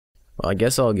Well, I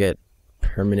guess I'll get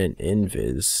permanent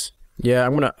invis. Yeah,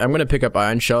 I'm gonna pick up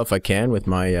Iron Shell if I can with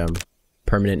my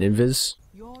permanent invis.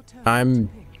 I'm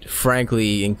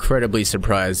frankly incredibly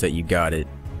surprised that you got it.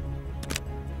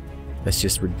 That's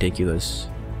just ridiculous.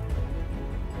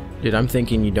 Dude, I'm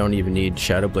thinking you don't even need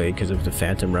Shadow Blade because of the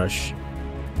Phantom Rush.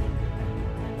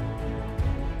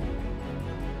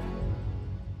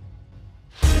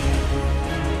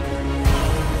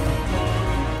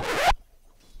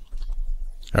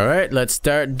 Alright, let's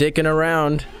start dicking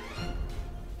around.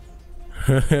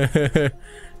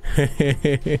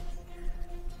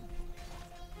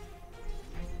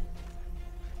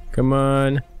 Come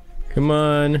on. Come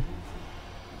on.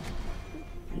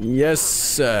 Yes,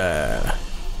 sir.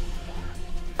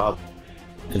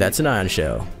 That's an Iron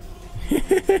Shell.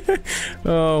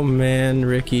 Oh man,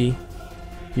 Ricky.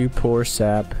 You poor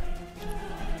sap.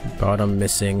 Bottom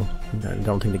missing. I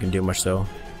don't think they can do much though.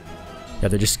 Yeah,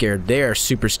 they're just scared. They are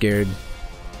super scared.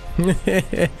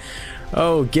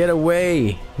 Oh, get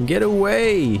away! Get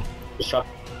away!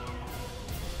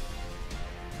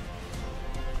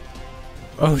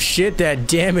 Oh shit, that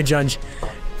damage on...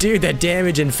 Dude, that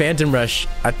damage in Phantom Rush.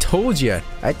 I told you.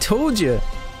 I told you.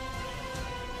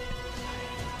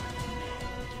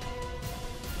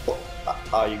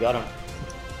 Oh, you got him.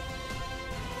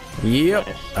 Yep,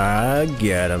 Nice. I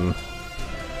got him.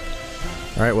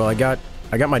 Alright, well I got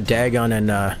my Dagon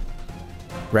and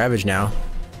Ravage now.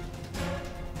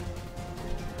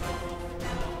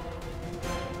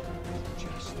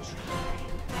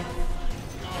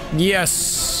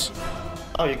 Yes!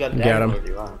 Oh, you got Got him.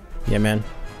 already, wow. Yeah, man.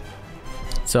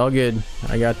 It's all good.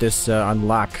 I got this on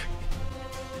lock.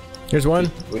 Here's one.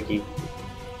 Ricky.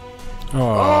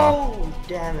 Oh, Oh,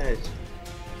 damn it.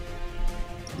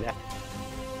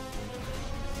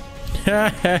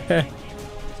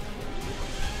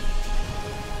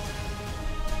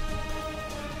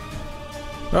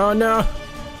 oh no!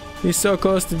 He's so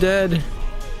close to dead.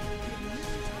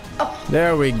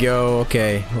 There we go.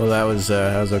 Okay. Well, that was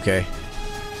okay.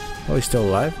 Oh, he's still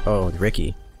alive? Oh,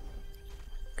 Ricky.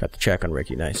 Got the check on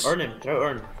Ricky. Nice. Earn him. Throw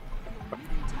earn.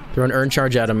 Throw an urn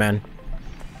charge at him, man.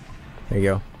 There you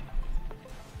go.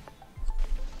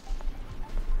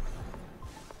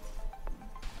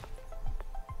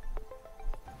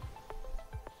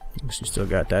 Guess you still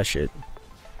got that shit.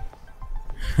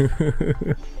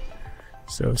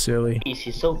 So silly.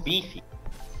 He's so beefy.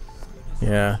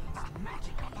 Yeah.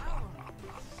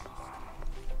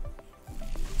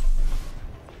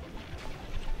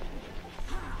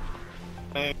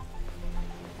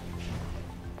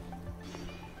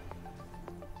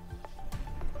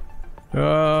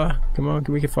 Come on,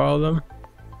 we can follow them.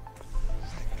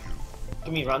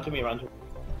 To me, run to me, run to me.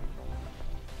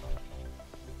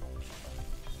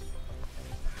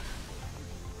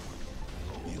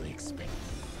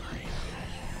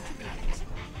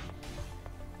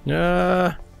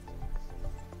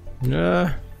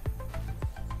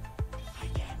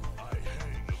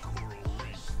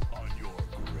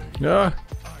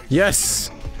 Yes!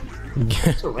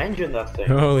 What's a range in that thing?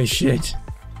 Holy shit.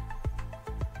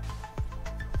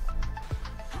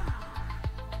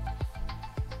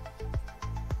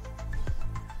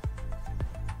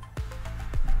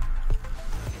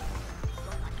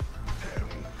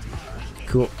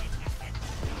 Cool.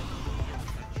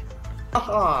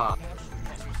 Haha!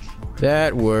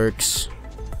 That works.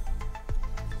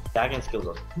 Dragon skills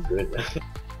are good.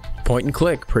 Point and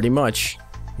click, pretty much.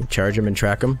 You charge him and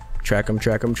track him. Track him,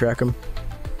 track him, track him.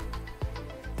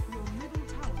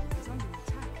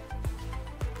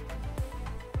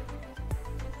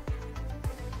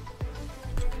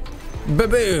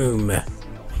 Ba-boom!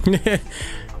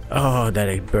 Oh,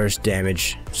 that burst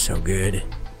damage. So good.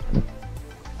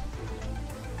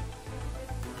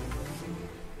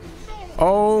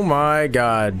 Oh my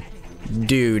god.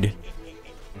 Dude.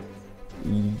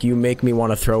 You make me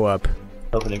want to throw up.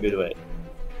 Hope in a good way.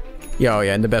 Yeah, oh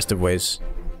yeah, in the best of ways.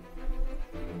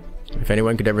 If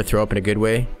anyone could ever throw up in a good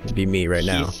way, it'd be me right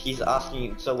now. He's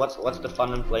asking, so what's the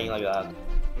fun in playing like that?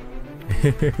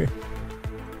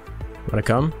 Wanna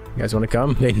come? You guys wanna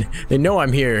come? They know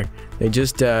I'm here. They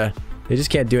just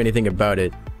can't do anything about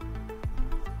it.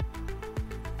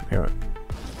 Here.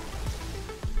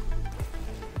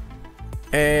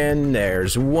 And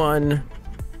there's one.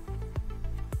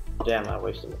 Damn, I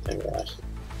wasted the thing, guys.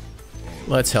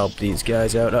 Let's help these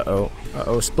guys out. Uh-oh.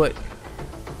 Uh-oh, split.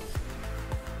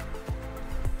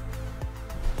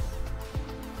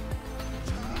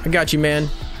 I got you, man.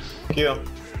 Thank you.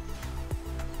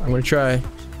 I'm gonna try.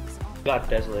 Got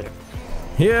Desolator.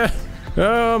 Yeah.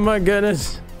 Oh my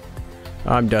goodness.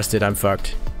 I'm dusted. I'm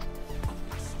fucked.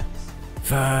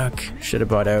 Fuck. Should have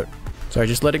bought out. Sorry,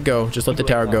 just let it go. Just let the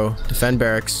tower go. Defend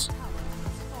barracks.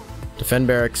 Defend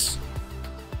barracks.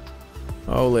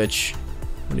 Oh, Lich.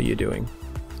 What are you doing?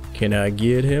 Can I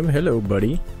get him? Hello,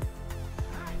 buddy.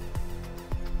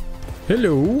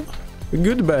 Hello.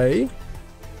 Goodbye.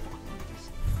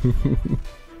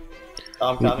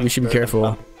 We should be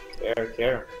careful.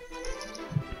 Care.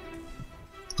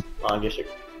 Oh, I guess you.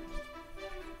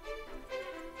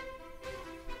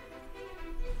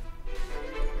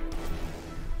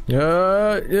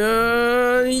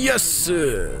 Yes!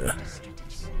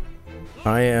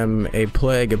 I am a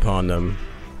plague upon them.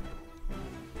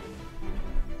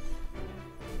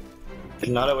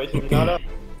 Janata, wait for Janata.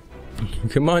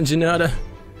 Come on, Janata.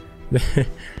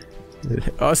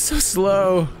 Oh, so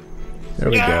slow. There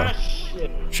we go.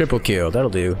 Shit. Triple kill, that'll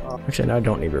do. Actually, now I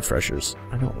don't need refreshers.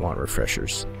 I don't want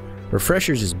refreshers.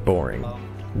 Refreshers is boring.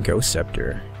 Go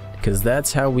Scepter. Because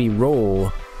that's how we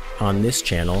roll on this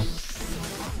channel.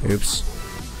 Oops.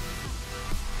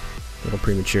 A little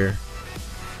premature.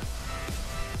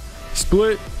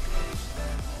 Split!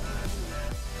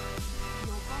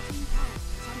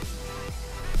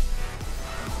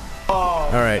 Oh,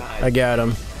 alright, nice. I got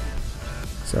him.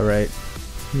 It's alright.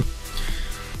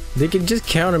 They can just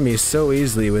counter me so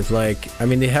easily with, like, I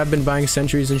mean, they have been buying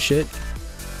sentries and shit.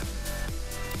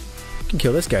 Can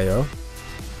kill this guy though.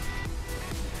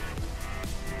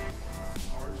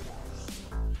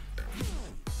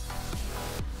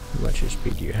 How much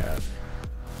HP do you have?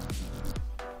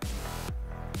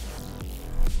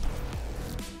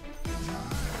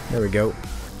 There we go.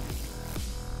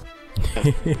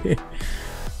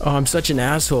 Oh, I'm such an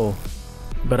asshole,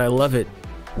 but I love it.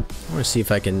 I want to see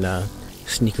if I can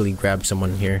sneakily grab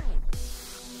someone here.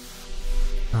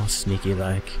 Oh, sneaky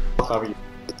like. I'll cover you.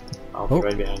 I'll be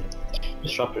right behind you.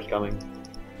 Disruptor's coming.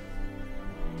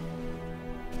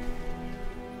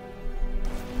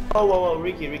 Oh, whoa,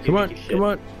 Ricky. Come on, shit. come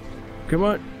on, come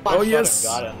on. Oh, Oh, yes.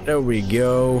 got him. There we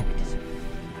go.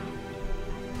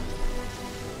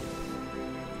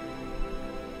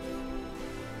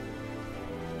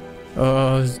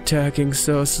 Oh, it's attacking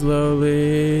so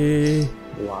slowly.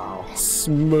 Wow.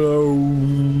 Slow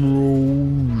motion.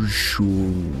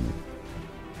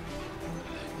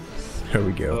 There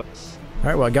we go. All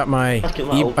right, well, I got my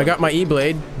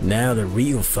E-blade. Now the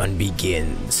real fun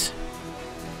begins.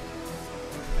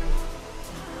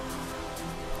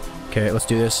 Okay, let's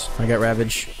do this. I got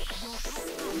Ravage.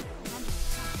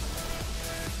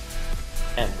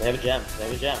 They have a gem.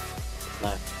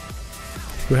 Nice.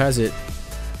 Who has it?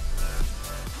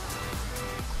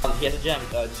 He has a gem.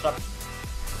 Disrupt.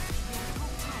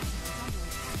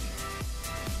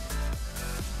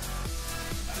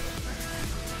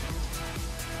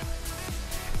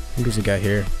 Who's the guy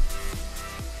here?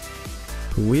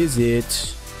 Who is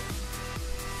it?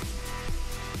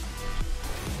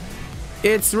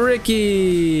 It's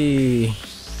Ricky!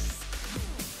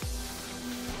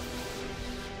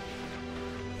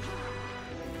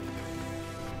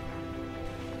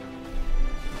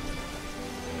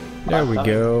 There we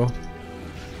go.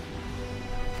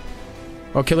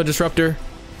 Oh, kill a disruptor.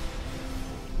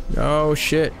 Oh,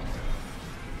 shit.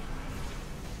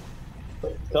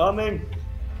 Coming.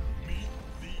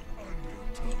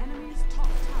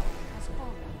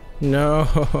 No.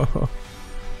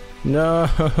 No.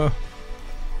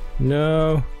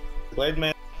 No. Blade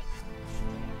man.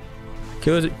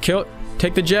 Kill it. Kill it.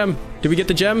 Take the gem. Did we get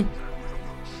the gem?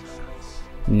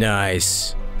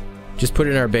 Nice. Just put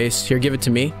it in our base. Here, give it to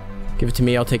me. Give it to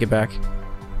me. I'll take it back.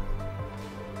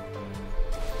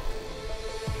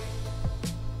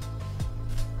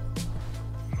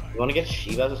 You want to get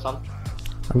Shivas or something?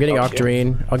 I'm getting Oh,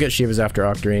 Octarine. I'll get Shivas after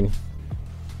Octarine.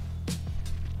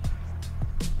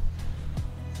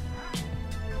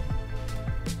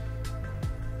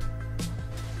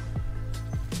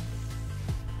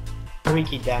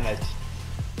 Ricky, damn it.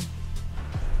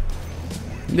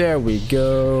 There we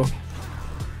go.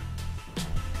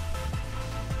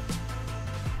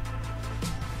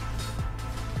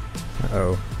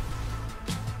 Uh-oh.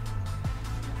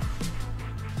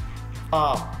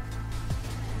 Oh.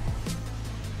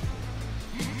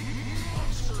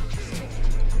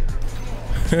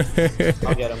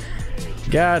 I'll get him.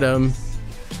 Got him.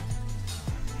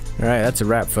 Alright, that's a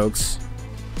wrap, folks.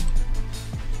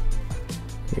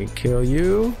 We kill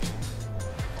you.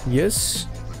 Yes.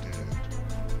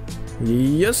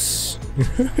 Yes.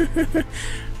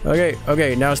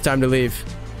 Okay, now it's time to leave.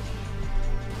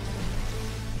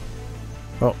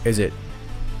 Oh, is it?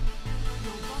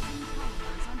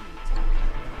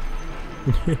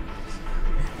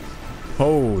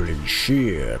 Holy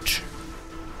shit.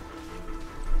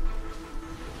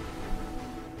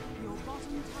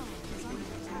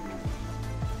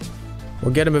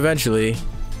 We'll get him eventually.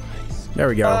 There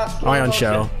we go. Ion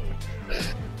shell.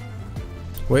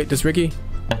 Wait, this Ricky?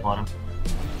 Bottom.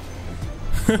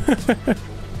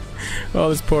 Oh,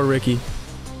 this poor Ricky.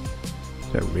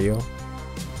 Is that real?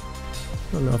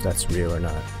 I don't know if that's real or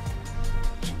not.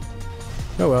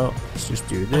 Oh well, let's just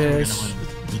do this.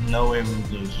 There's no way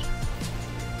we lose.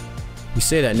 We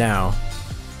say that now,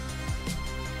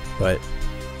 but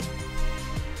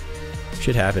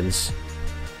shit happens.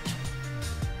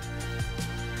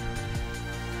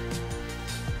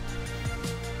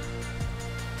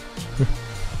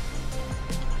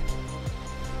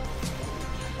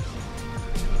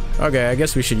 Okay, I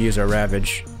guess we should use our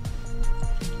ravage.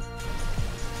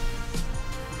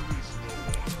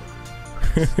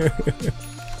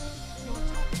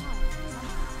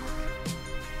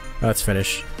 Let's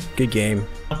finish. Good game.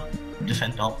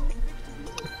 Defend top.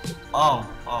 Oh,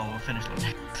 we're finished.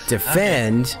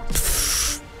 Defend?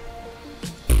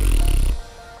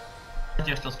 Okay.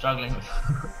 You're still struggling.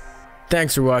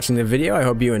 Thanks for watching the video. I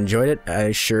hope you enjoyed it.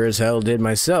 I sure as hell did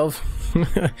myself.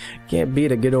 Can't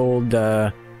beat a good old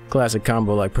classic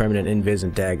combo like permanent invis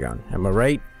and dagon. Am I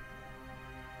right?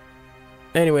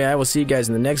 Anyway, I will see you guys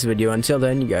in the next video. Until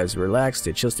then, you guys relax,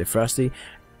 stay chill, stay frosty,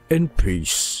 and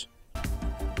peace.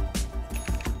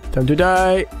 Time to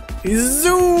die.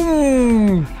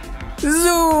 Zoom!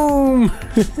 Zoom!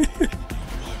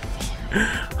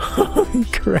 Holy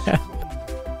crap.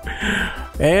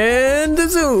 And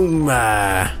zoom!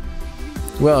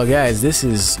 Well, guys, this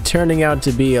is turning out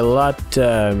to be a lot,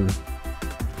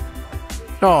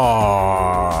 Aww,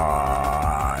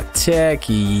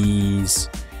 techies.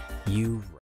 You